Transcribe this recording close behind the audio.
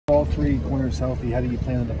all three corners healthy, how do you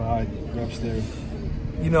plan to divide reps there?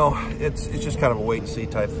 You know, it's just kind of a wait and see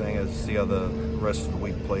type thing, as see how the rest of the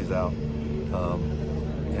week plays out,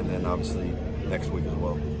 and then obviously next week as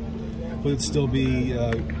well. Would it still be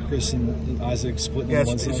Chris and Isaac splitting? Yeah, on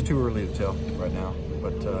one it's side? too early to tell right now,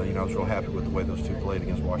 but you know, I was real happy with the way those two played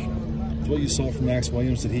against Washington. What you saw from Max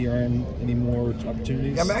Williams, did he earn any more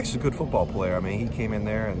opportunities? Yeah, Max is a good football player. I mean, he came in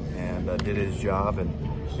there and did his job,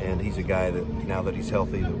 and he's a guy that now that he's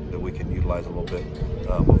healthy that we can utilize a little bit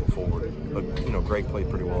moving forward. But you know, Greg played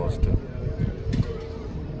pretty well as too.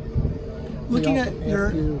 Looking at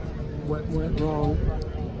what went wrong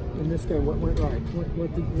in this game, what went right?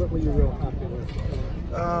 What were you real happy with?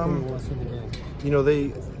 You know,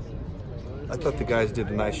 I thought the guys did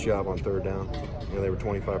a nice job on third down. You know, they were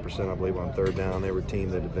 25%, I believe, on third down. They were a team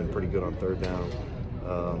that had been pretty good on third down.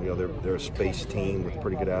 You know, they're a space team with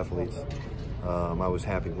pretty good athletes. I was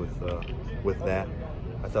happy with that.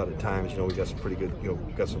 I thought at times, you know, we got some pretty good, you know,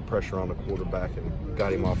 got some pressure on the quarterback and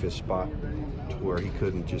got him off his spot to where he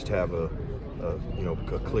couldn't just have a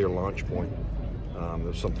clear launch point. It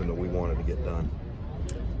was something that we wanted to get done.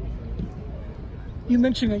 You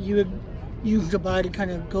mentioned that you had used a bye to kind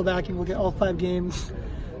of go back and look at all 5 games.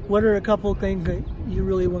 What are a couple of things that you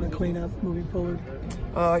really want to clean up moving forward?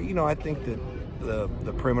 You know, I think that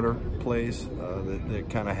the perimeter plays that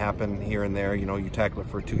kind of happen here and there. You know, you tackle it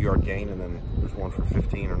for a 2-yard gain, and then there's one for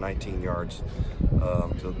 15 or 19 yards.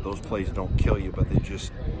 Those plays don't kill you, but they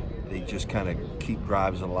just kind of keep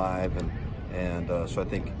drives alive, and so I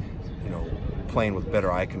think, you know, playing with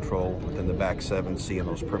better eye control within the back 7, seeing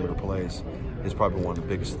those perimeter plays is probably one of the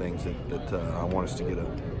biggest things that I want us to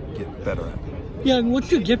get better at. Yeah, and what's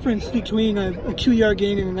the difference between a 2-yard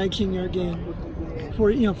gain and a 19-yard gain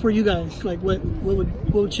for you guys? Like what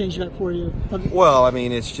would change that for you? Well, I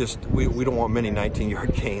mean, it's just we don't want many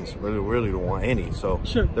 19-yard gains. We really don't want any. So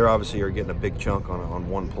sure, they're obviously are getting a big chunk on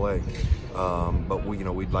one play, but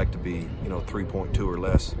we'd like to be 3.2 or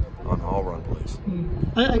less on all run plays.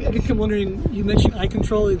 I guess I'm wondering. You mentioned eye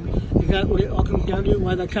control. Is that what it all comes down to?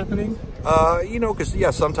 Why that's happening? You know,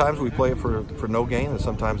 because sometimes we play it for no gain, and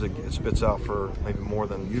sometimes it spits out for maybe more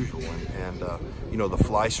than usual. And you know, the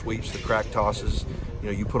fly sweeps, the crack tosses. You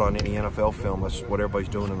know, you put on any NFL film, that's what everybody's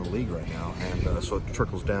doing in the league right now, and so it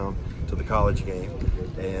trickles down to the college game.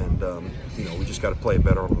 And you know, we just got to play it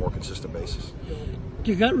better on a more consistent basis.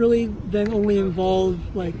 Does that really then only involve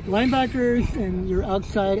like linebackers and your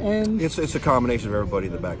outside ends? It's a combination of everybody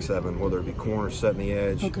in the back 7, whether it be corners setting the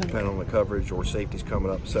edge, okay, depending on the coverage, or safeties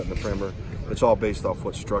coming up setting the perimeter. It's all based off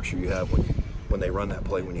what structure you have when they run that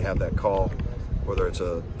play, when you have that call, whether it's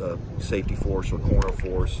a safety force or corner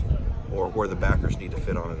force, or where the backers need to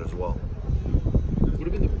fit on it as well.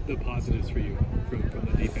 What have been the positives for you from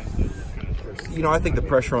the defense? You know, I think the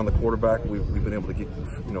pressure on the quarterback, we've been able to get,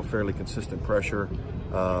 you know, fairly consistent pressure.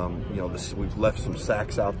 You know, we've left some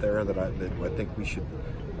sacks out there that I think we should.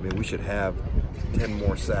 I mean, we should have 10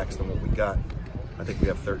 more sacks than what we got. I think we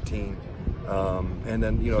have 13. And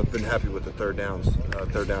then, you know, I've been happy with the third downs.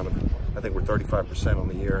 Third down, I think we're 35% on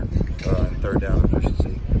the year in third down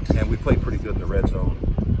efficiency, and we played pretty good in the red zone.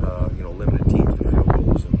 You know, limited teams to field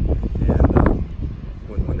goals, and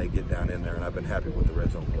when they get down in there, and I've been happy with the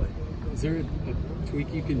red zone play. Is there a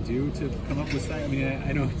tweak you can do to come up with that? I mean,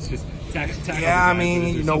 I know it's just tackle. Yeah, I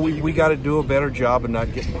mean, you know, we got to do a better job of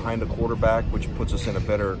not getting behind the quarterback, which puts us in a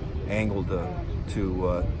better angle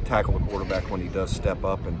to tackle the quarterback when he does step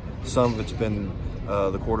up. And some of it's been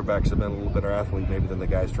the quarterbacks have been a little better athlete maybe than the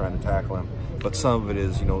guys trying to tackle him. But some of it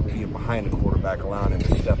is, you know, being behind the quarterback, allowing him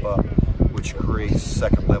to step up, which creates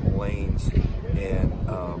second level lanes and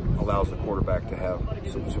allows the quarterback to have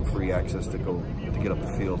some free access to get up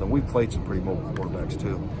the field. And we've played some pretty mobile quarterbacks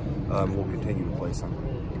too. We'll continue to play some.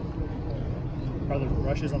 Are the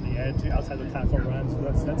rushes on the edge outside the tackle runs,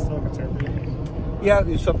 that's still a concern for you? Yeah,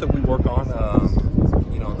 it's something we work on.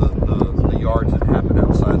 You know, the yards that happen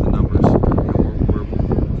outside the numbers, you know,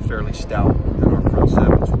 we're fairly stout in our front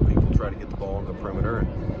 7s when people try to get the ball on the perimeter.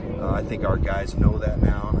 And I think our guys know that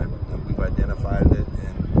now, and we've identified it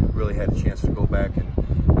and really had a chance to go back and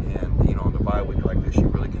you know, on the bye week like this, you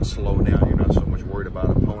really can slow down. You're not so much worried about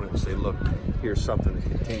opponent and say, look, here's something that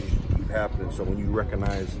continues to keep happening. So when you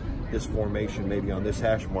recognize this formation maybe on this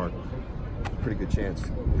hash mark, pretty good chance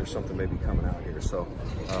there's something maybe coming out here. So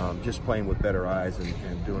just playing with better eyes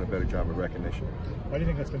and doing a better job of recognition. Why do you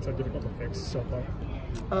think that's been so difficult to fix so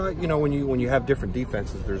far? You know, when you have different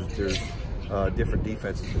defenses, there's different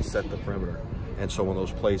defenses that set the perimeter, and so when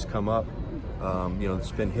those plays come up, you know,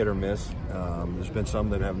 it's been hit or miss. There's been some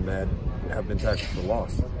that have been tackled for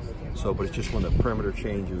loss. So, but it's just when the perimeter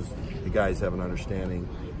changes, the guys have an understanding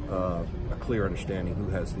a clear understanding who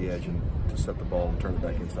has the edge and to set the ball and turn it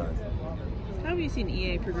back inside. How have you seen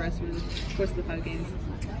EA progress over the course of the 5 games?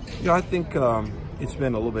 You know, I think it's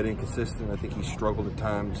been a little bit inconsistent. I think he's struggled at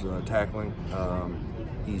times tackling.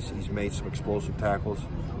 He's made some explosive tackles,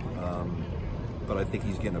 but I think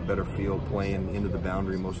he's getting a better feel playing into the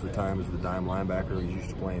boundary most of the time as the dime linebacker. He's used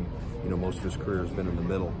to playing, you know, most of his career has been in the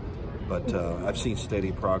middle. But I've seen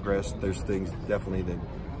steady progress. There's things definitely that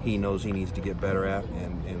he knows he needs to get better at,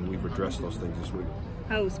 and we've addressed those things this week.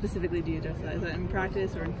 How specifically do you address that? Is that in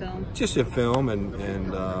practice or in film? Just in film, and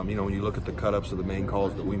you know, when you look at the cut-ups of the main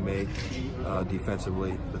calls that we make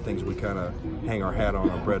defensively, the things we kind of hang our hat on,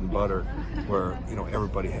 our bread and butter, where, you know,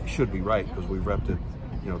 everybody should be right because we've repped it,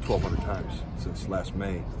 you know, 1,200 times since last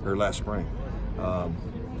spring.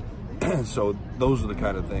 So those are the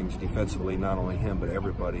kind of things defensively, not only him but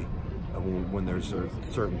everybody. When there's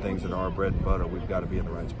certain things that are our bread and butter, we've got to be in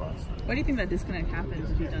the right spots. Why do you think that disconnect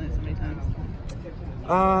happens if you've done it so many times?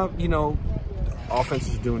 You know,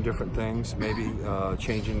 offenses doing different things, maybe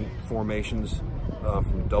changing formations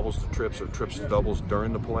from doubles to trips or trips to doubles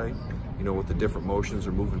during the play, you know, with the different motions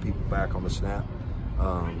or moving people back on the snap,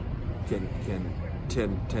 can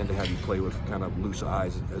tend to have you play with kind of loose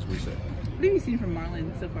eyes, as we say. What have you seen from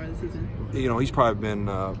Marlon so far this season? You know, he's probably been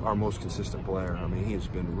our most consistent player. I mean, he's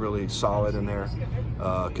been really solid in there,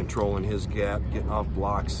 controlling his gap, getting off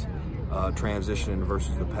blocks, transitioning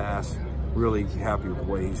versus the pass. Really happy with the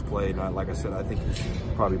way he's played. And like I said, I think he's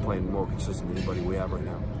probably playing more consistent than anybody we have right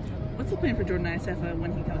now. What's the plan for Jordan Iosefa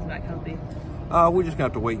when he comes back healthy? We're just going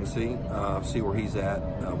to have to wait and see where he's at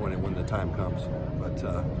when the time comes. But,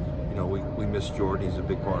 you know, we miss Jordan. He's a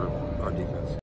big part of our defense.